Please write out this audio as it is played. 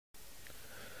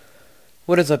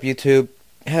What is up, YouTube?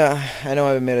 I know I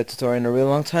haven't made a tutorial in a really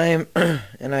long time,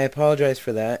 and I apologize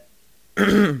for that.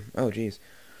 Oh, jeez.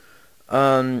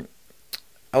 Um,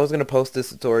 I was gonna post this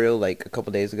tutorial like a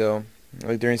couple days ago,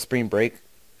 like during spring break,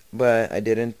 but I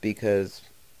didn't because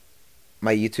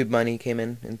my YouTube money came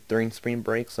in during spring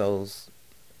break, so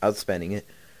I was spending it.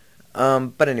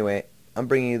 But anyway, I'm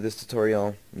bringing you this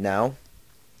tutorial now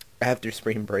after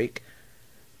spring break.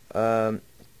 Um,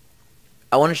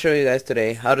 I want to show you guys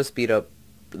today how to speed up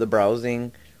the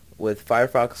browsing with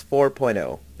Firefox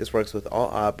 4.0. This works with all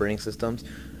operating systems.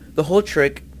 The whole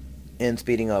trick in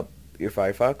speeding up your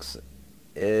Firefox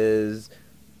is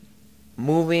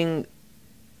moving.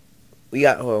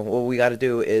 What we got to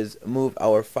do is move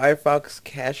our Firefox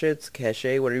cache,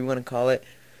 whatever you want to call it,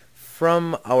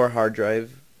 from our hard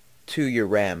drive to your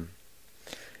RAM.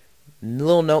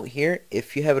 Little note here: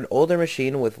 if you have an older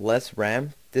machine with less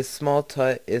RAM, this small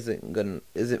tut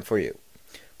isn't for you.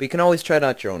 But you can always try it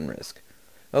out at your own risk.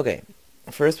 Okay,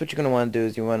 first what you're going to want to do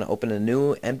is you want to open a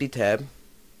new empty tab,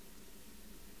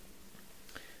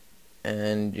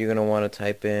 and you're going to want to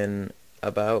type in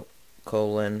about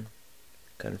config.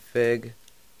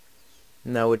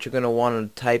 Now what you're going to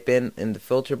want to type in the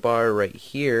filter bar right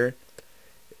here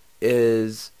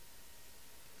is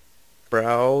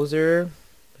browser.cache.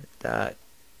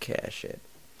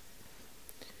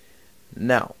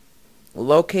 Now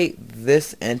locate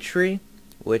this entry,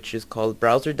 which is called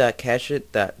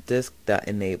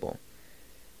browser.cache.disk.enable.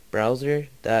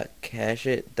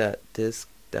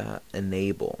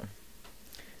 Browser.cache.disk.enable.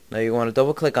 Now you want to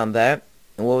double click on that,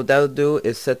 and what that will do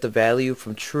is set the value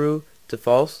from true to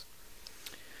false.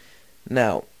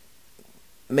 Now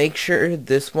make sure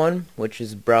this one, which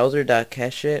is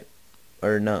browser.cache,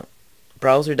 or no,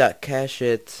 browser.cache,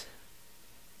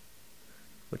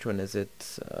 which one is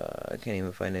it? I can't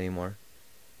even find it anymore.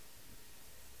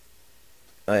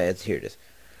 Oh yeah, here it is.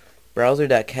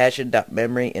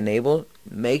 Browser.cache.memory enabled.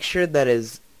 Make sure that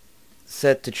is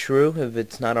set to true if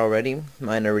it's not already.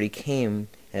 Mine already came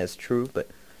as true, but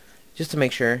just to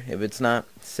make sure, if it's not,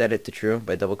 set it to true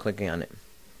by double clicking on it.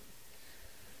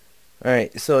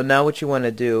 Alright, so now what you want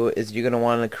to do is you're going to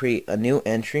want to create a new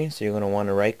entry. So you're going to want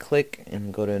to right click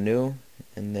and go to new,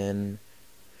 and then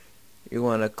you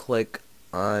want to click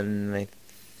on, I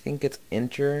think it's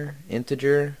integer.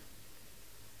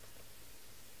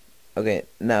 Okay,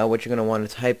 now what you're going to want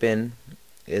to type in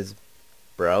is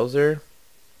browser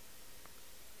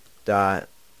dot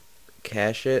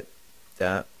cache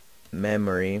dot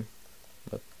memory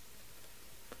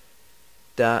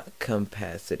dot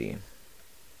capacity,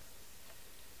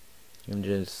 and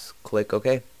just click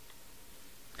OK.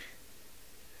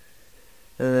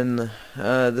 And then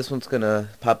this one's gonna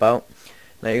pop out.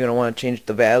 Now you're gonna want to change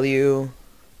the value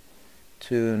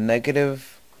to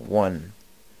 -1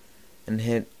 and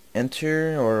hit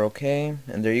enter or OK,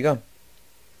 and there you go.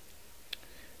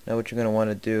 Now what you're going to want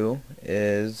to do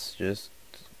is just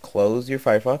close your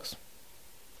Firefox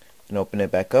and open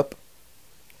it back up.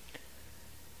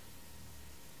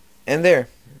 And there.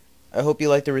 I hope you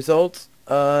liked the results.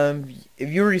 If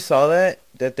you already saw that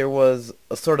there was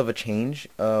a sort of a change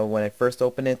when I first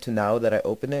opened it to now that I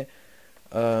open it.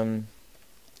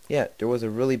 Yeah, there was a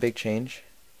really big change.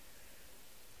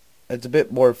 It's a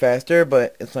bit more faster,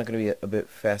 but it's not going to be a bit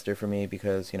faster for me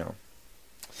because, you know,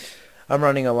 I'm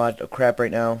running a lot of crap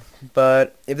right now.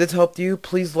 But if this helped you,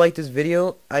 please like this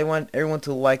video. I want everyone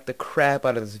to like the crap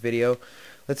out of this video.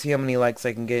 Let's see how many likes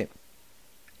I can get.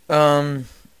 If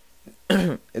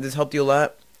this helped you a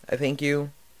lot, I thank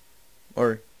you.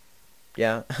 Or,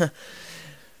 yeah.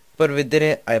 But if it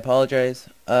didn't, I apologize.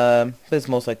 This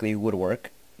most likely would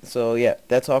work. So yeah,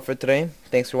 that's all for today.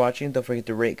 Thanks for watching. Don't forget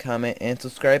to rate, comment, and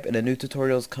subscribe, and a new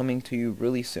tutorial is coming to you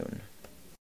really soon.